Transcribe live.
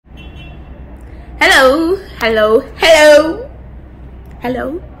Hello, hello, hello,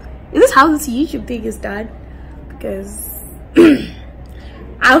 hello. Is this how this YouTube thing is done? Because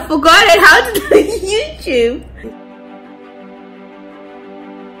I forgot how to do YouTube.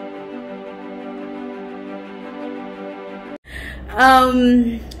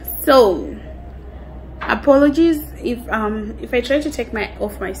 So apologies if I try to take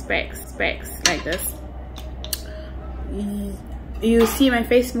off my specs like this, you see my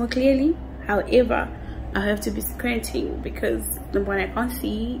face more clearly. However, I have to be squinting because number one, I can't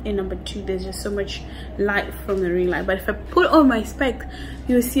see, and number two, there's just so much light from the ring light. But if I put on my specs,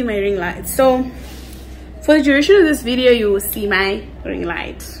 you will see my ring light. So for the duration of this video, you will see my ring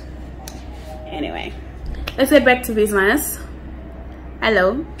light. Anyway, let's get back to business.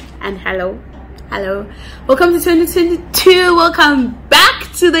 Hello and hello, hello. Welcome to 2022. Welcome back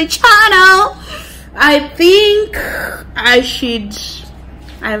to the channel. I think I should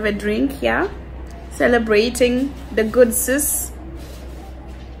have a drink here, celebrating the good sis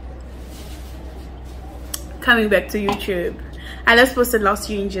coming back to YouTube. I just posted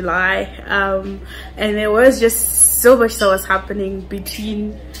last year in July, and there was just so much that was happening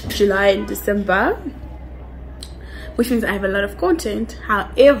between July and December, which means I have a lot of content.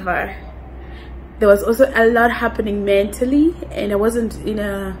 However, there was also a lot happening mentally, and I wasn't in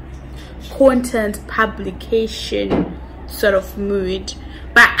a content publication sort of mood.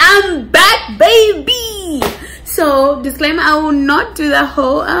 But I'm back, baby. So disclaimer, I will not do the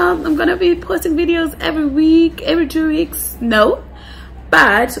whole I'm gonna be posting videos every week, every 2 weeks. No,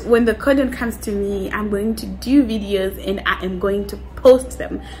 but when the content comes to me, I'm going to do videos and I am going to post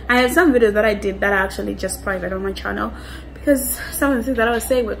them. I have some videos that I did that are actually just private on my channel because some of the things that I was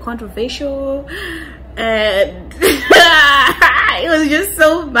saying were controversial and it was just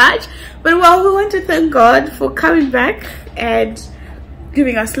so much. But well, we want to thank God for coming back and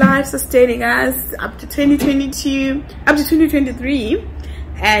giving us life, sustaining us up to 2022, up to 2023,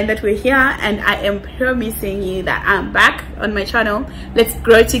 and that we're here. And I am promising you that I'm back on my channel. Let's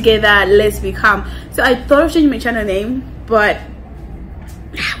grow together, let's become. So I thought of changing my channel name, but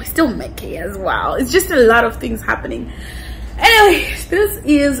we still make it as well. It's just a lot of things happening. Anyway, this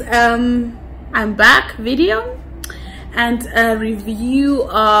is I'm back video and a review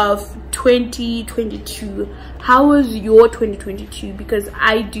of 2022. How was your 2022? Because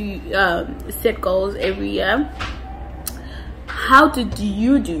I do set goals every year. How did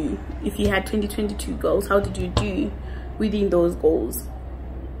you do? If you had 2022 goals, how did you do within those goals?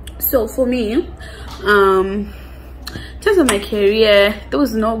 So for me, in terms of my career, there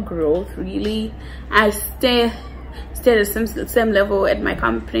was no growth really. I stayed at the same level at my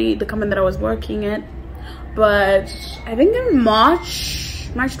company, the company that I was working at. But I think in March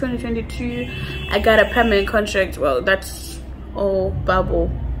 2022, I got a permanent contract. Well, that's all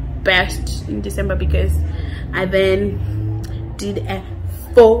bubble burst in December because I then did a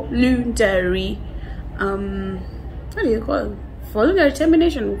voluntary what do you call it? Voluntary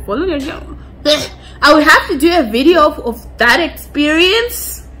termination. I will have to do a video of that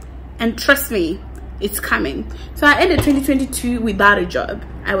experience, and trust me, it's coming. So I ended 2022 without a job.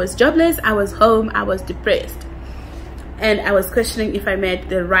 I was jobless, I was home, I was depressed, and I was questioning if I made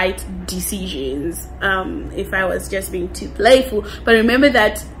the right decisions, if I was just being too playful. But remember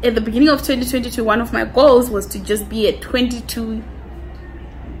that at the beginning of 2022, one of my goals was to just be a 22.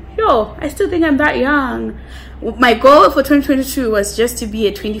 Yo, I still think I'm that young. My goal for 2022 was just to be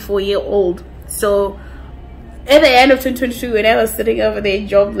a 24-year-old. So at the end of 2022, when I was sitting over there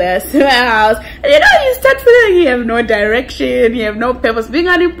jobless in my house, and you start feeling you have no direction, you have no purpose. Being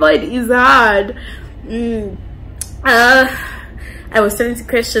unemployed is hard. I was starting to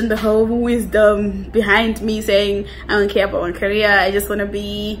question the whole wisdom behind me saying I don't care about my career, I just want to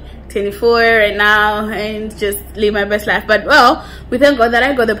be 24 right now and just live my best life. But well, we thank God that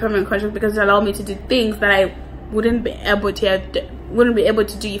I got the permanent contract because it allowed me to do things that I wouldn't be able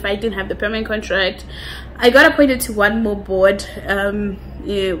to do if I didn't have the permanent contract. I got appointed to one more board,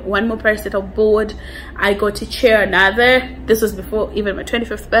 one more parastatal board. I got to chair another. This was before even my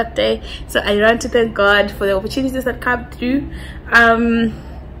 25th birthday, so I want to thank God for the opportunities that come through. The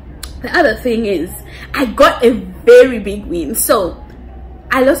other thing is I got a very big win. So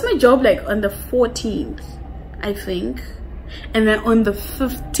I lost my job like on the 14th, I think, and then on the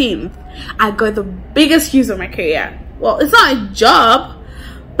 15th I got the biggest news of my career. Well, it's not a job,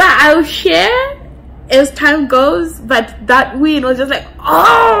 but I'll share as time goes. But that win was just like,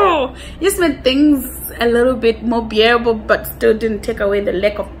 oh, it just made things a little bit more bearable, but still didn't take away the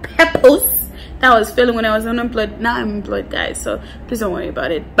lack of purpose that I was feeling when I was unemployed. Now I'm employed, guys, so please don't worry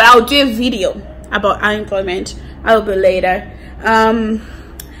about it. But I'll do a video about unemployment a little bit later.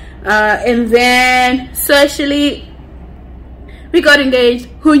 And then socially we got engaged.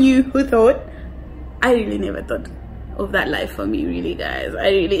 Who knew? Who thought? I really never thought of that life for me, really, guys. I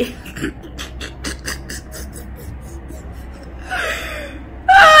really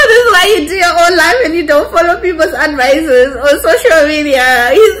this is why you do your own life and you don't follow people's advices on social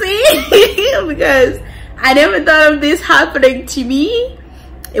media, you see. Because I never thought of this happening to me.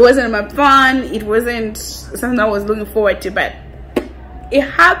 It wasn't my plan. It wasn't something I was looking forward to, but it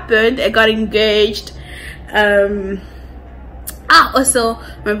happened. I got engaged. Also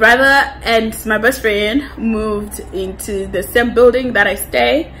my brother and my best friend moved into the same building that I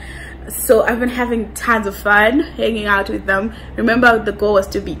stay, so I've been having tons of fun hanging out with them. Remember, the goal was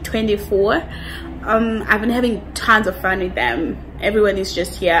to be 24. I've been having tons of fun with them. Everyone is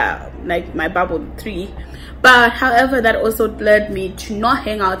just here, like my bubble 3. But however, that also led me to not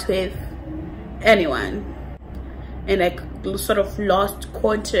hang out with anyone, and like sort of lost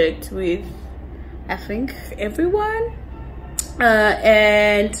contact with, I think, everyone.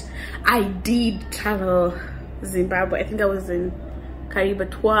 And I did travel Zimbabwe. I think I was in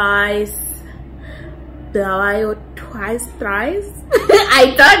Kariba twice, Bulawayo twice, thrice.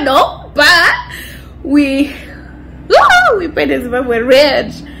 I don't know, but we paid in Zimbabwe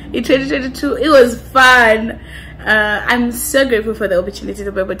red in 2022. It was fun. I'm so grateful for the opportunity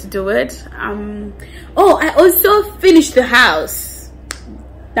to be able to do it. Oh, I also finished the house.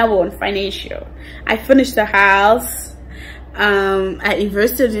 Number one, financial. I finished the house. I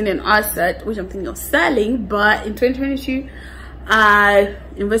invested in an asset which I'm thinking of selling, but in 2022 I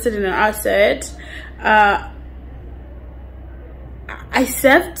invested in an asset. I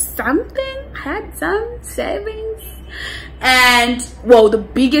saved something. I had some savings, and well, the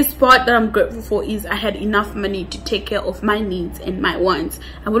biggest part that I'm grateful for is I had enough money to take care of my needs and my wants.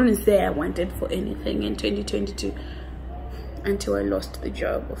 I wouldn't say I wanted for anything in 2022 until I lost the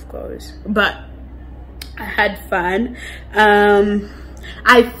job, of course, but I had fun.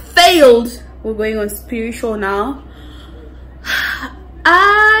 I failed. We're going on spiritual now.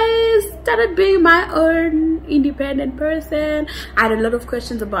 I started being my own independent person. I had a lot of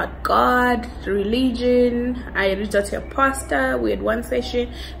questions about God, religion. I reached out to a pastor. We had one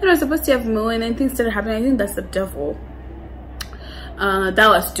session, and I was supposed to have more, and then things started happening. I think that's the devil that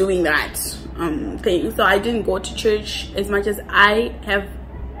was doing that thing. So I didn't go to church as much as I have,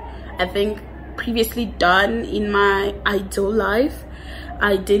 I think, previously done in my ideal life.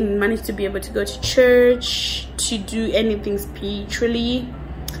 I didn't manage to be able to go to church, to do anything spiritually,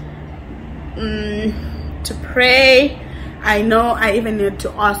 to pray. I know I even had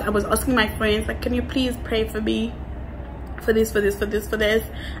to ask. I was asking my friends, like, can you please pray for me for this, for this, for this, for this.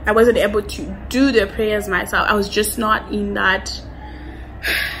 I wasn't able to do the prayers myself. I was just not in that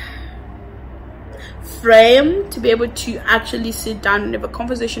frame to be able to actually sit down and have a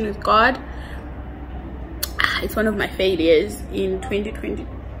conversation with God. It's one of my failures in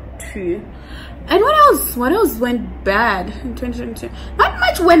 2022. And what else went bad in 2022? Not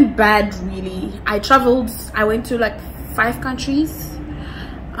much went bad, really. I traveled. I went to like 5 countries.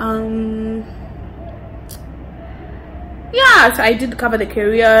 Yeah, so I did cover the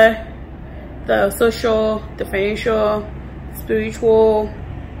career, the social, the financial, spiritual.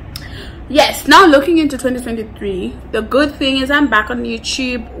 Yes, now looking into 2023, the good thing is I'm back on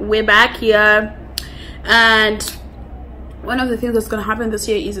YouTube. We're back here. And one of the things that's going to happen this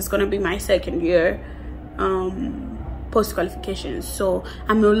year is it's going to be my 2nd year post qualifications. So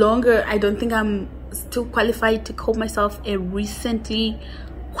I'm no longer, I don't think I'm still qualified to call myself a recently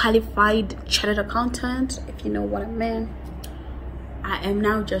qualified chartered accountant, if you know what I mean. I am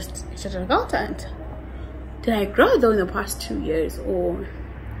now just a chartered accountant. Did I grow though in the past 2 years? Or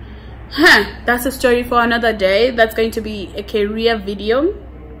that's a story for another day. That's going to be a career video.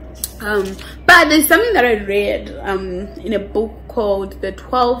 But there's something that I read in a book called the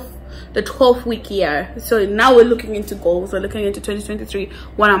 12th week year. So now we're looking into goals. We're looking into 2023.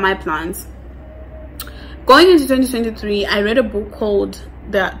 What are my plans going into 2023? I read a book called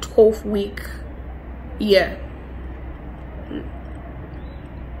the 12th week year.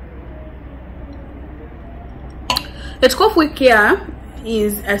 The 12th week year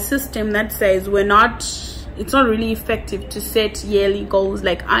is a system that says it's not really effective to set yearly goals,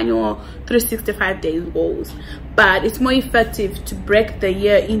 like annual 365 days goals, but it's more effective to break the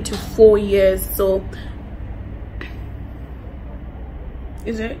year into 4 years. So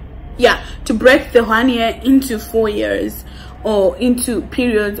to break the 1 year into 4 years, or into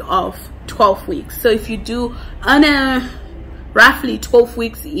periods of 12 weeks. So if you do roughly 12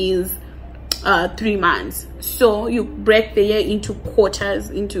 weeks is 3 months, so you break the year into quarters,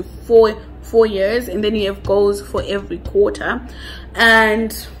 into 4 years, and then you have goals for every quarter.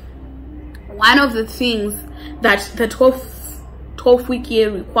 And one of the things that the 12-week year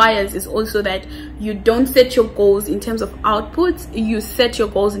requires is also that you don't set your goals in terms of outputs, you set your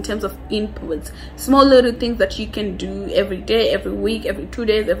goals in terms of inputs. Small little things that you can do every day, every week, every 2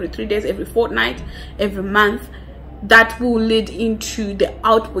 days, every 3 days, every fortnight, every month, that will lead into the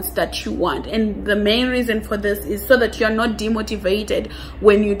outputs that you want. And the main reason for this is so that you're not demotivated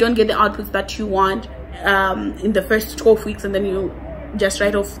when you don't get the outputs that you want in the first 12 weeks, and then you just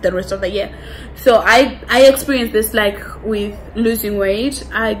write off the rest of the year. So I experienced this, like with losing weight.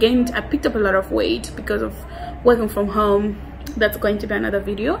 I picked up a lot of weight because of working from home. That's going to be another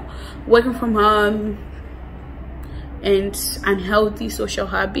video. Working from home and unhealthy social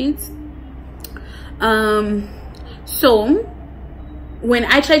habits. So when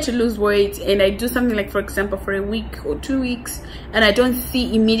I try to lose weight and I do something like, for example, for a week or 2 weeks, and I don't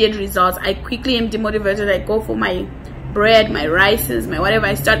see immediate results, I quickly am demotivated. I go for my bread, my rices, my whatever.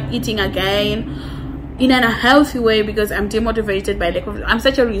 I start eating again in a healthy way because I'm demotivated by lack of. I'm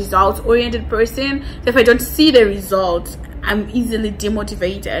such a result-oriented person, so if I don't see the results, I'm easily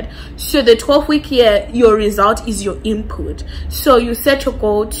demotivated. So the 12-week year, your result is your input. So you set your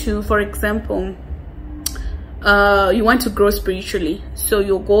goal to, for example, you want to grow spiritually, so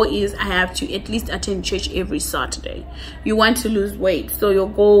your goal is I have to at least attend church every Saturday. You want to lose weight, so your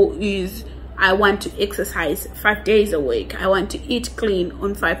goal is I want to exercise 5 days a week. I want to eat clean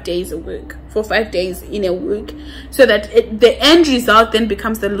on 5 days a week, for 5 days in a week, so that the end result then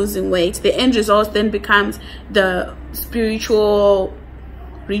becomes the losing weight. The end result then becomes the spiritual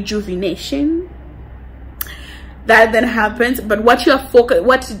rejuvenation that then happens. But what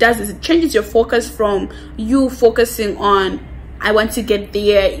it does is it changes your focus from you focusing on I want to get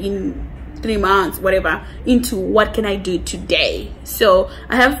there in 3 months, whatever, into what can I do today. So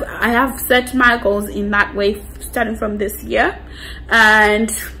I have set my goals in that way, starting from this year,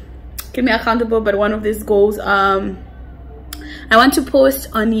 and keep me accountable. But one of these goals, I want to post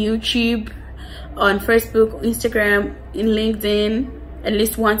on YouTube, on Facebook, Instagram, in LinkedIn at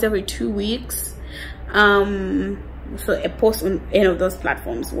least once every 2 weeks. So a post on any of those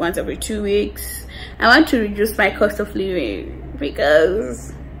platforms once every 2 weeks. I want to reduce my cost of living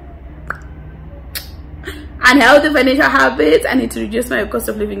because unhealthy financial habits, I need to reduce my cost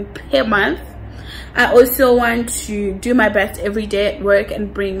of living per month. I also want to do my best every day at work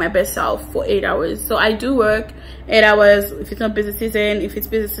and bring my best self for 8 hours. So I do work 8 hours if it's not busy season. If it's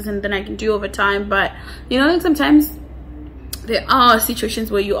busy season, then I can do overtime. But you know, sometimes there are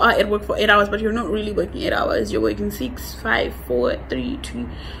situations where you are at work for 8 hours, but you're not really working 8 hours. You're working 6, 5, 4, 3, 2.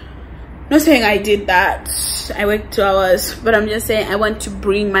 Not saying I did that. I worked 2 hours, but I'm just saying I want to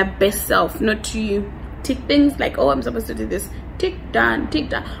bring my best self, not to tick things like, oh, I'm supposed to do this, tick done,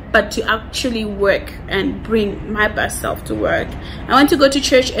 but to actually work and bring my best self to work. I want to go to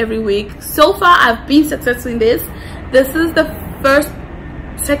church every week. So far, I've been successful in this. This is the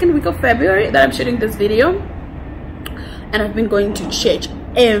second week of February that I'm shooting this video, and I've been going to church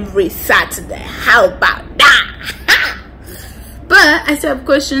every Saturday. How about that? But I still have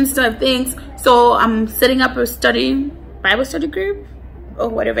questions, still have things. So I'm setting up a Bible study group or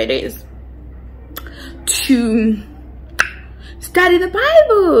whatever it is to study the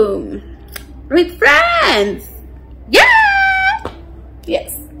Bible with friends. Yeah!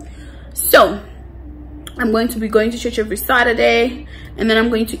 Yes. So I'm going to be going to church every Saturday, and then I'm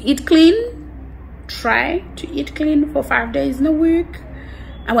going to eat clean. Try to eat clean for 5 days in a week.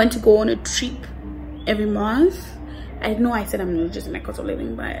 I want to go on a trip every month. I know I said I'm not just in my cost of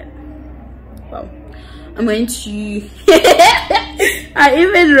living, but well, I'm going to I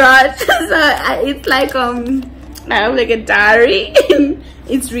even wrote, so it's like I have like a diary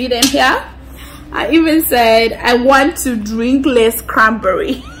it's written here. I even said I want to drink less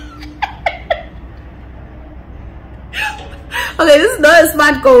cranberry. Okay, this is not a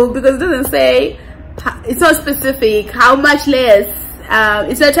smart goal because it doesn't say, it's not specific how much less.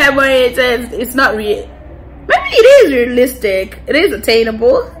 It's not time where it says it's not real. Maybe it is realistic, it is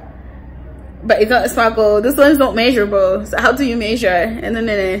attainable, but it's not a smart goal. This one's not measurable. So how do you measure? And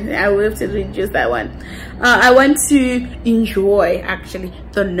then I will have to reduce that one. I want to enjoy actually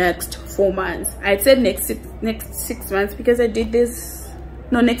the next 4 months. I said next 6 months because I did this.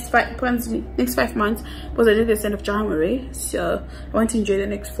 No, next 5 months. Next 5 months because I did this end of January. So I want to enjoy the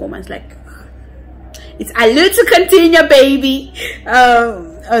next 4 months. Like, it's a little continue, baby,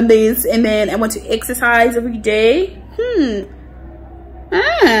 on this. And then I want to exercise every day.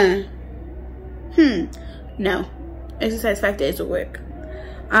 No, exercise 5 days of work.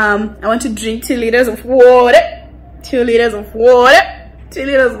 I want to drink 2 liters of water. 2 liters of water. 2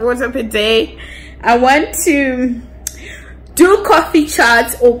 liters of water per day. I want to do coffee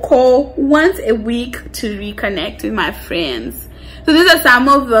chats or call once a week to reconnect with my friends. So these are some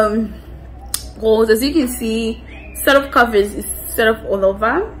of the goals. As you can see, sort of covers is sort of all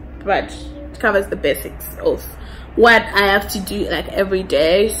over, but it covers the basics of what I have to do like every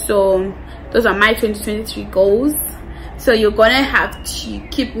day. So those are my 2023 goals. So you're gonna have to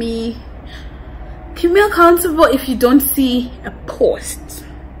keep me accountable if you don't see a post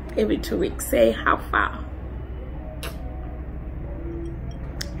every 2 weeks. Say how far.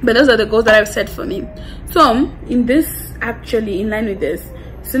 But those are the goals that I've set for me. So in this, actually in line with this,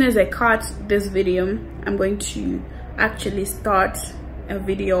 as soon as I cut this video, I'm going to actually start a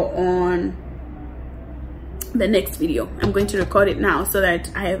video on the next video. I'm going to record it now so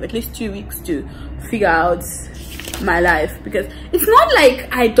that I have at least 2 weeks to figure out my life, because it's not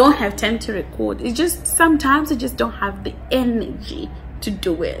like I don't have time to record. It's just sometimes I just don't have the energy to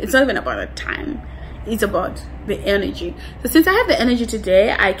do it. It's not even about the time, it's about the energy. So since I have the energy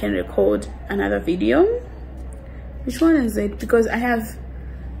today, I can record another video. Which one is it? Because I have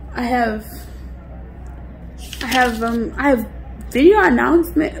video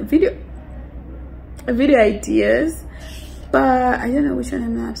announcement, video ideas, but I don't know which one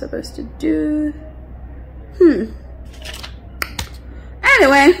I'm supposed to do.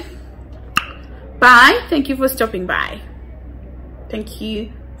 Anyway, bye. Thank you for stopping by. Thank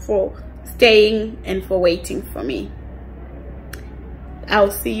you for staying and for waiting for me. I'll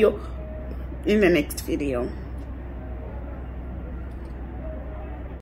see you in the next video.